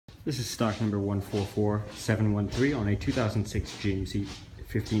This is stock number 144713 on a 2006 GMC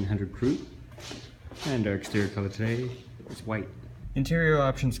 1500 Coupe, and our exterior color today is white. Interior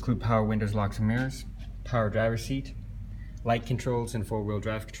options include power windows, locks and mirrors, power driver's seat, light controls and four-wheel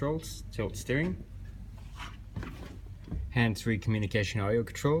drive controls, tilt steering, hands-free communication audio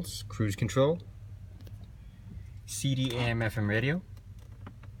controls, cruise control, CD AM/FM radio,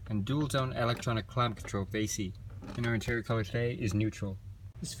 and dual-zone electronic climate control with AC. And our interior color today is neutral.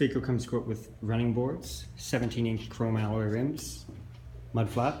 This vehicle comes equipped with running boards, 17-inch chrome alloy rims, mud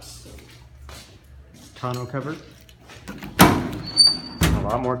flaps, tonneau cover, and a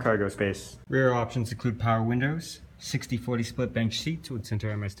lot more cargo space. Rear options include power windows, 60/40 split bench seats with center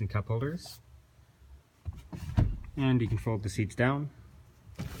armrest and cup holders, and you can fold the seats down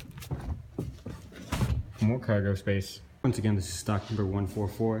for more cargo space. Once again, this is stock number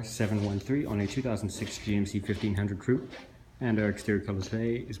 144713 on a 2006 GMC 1500 Coupe, and our exterior color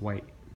today is white.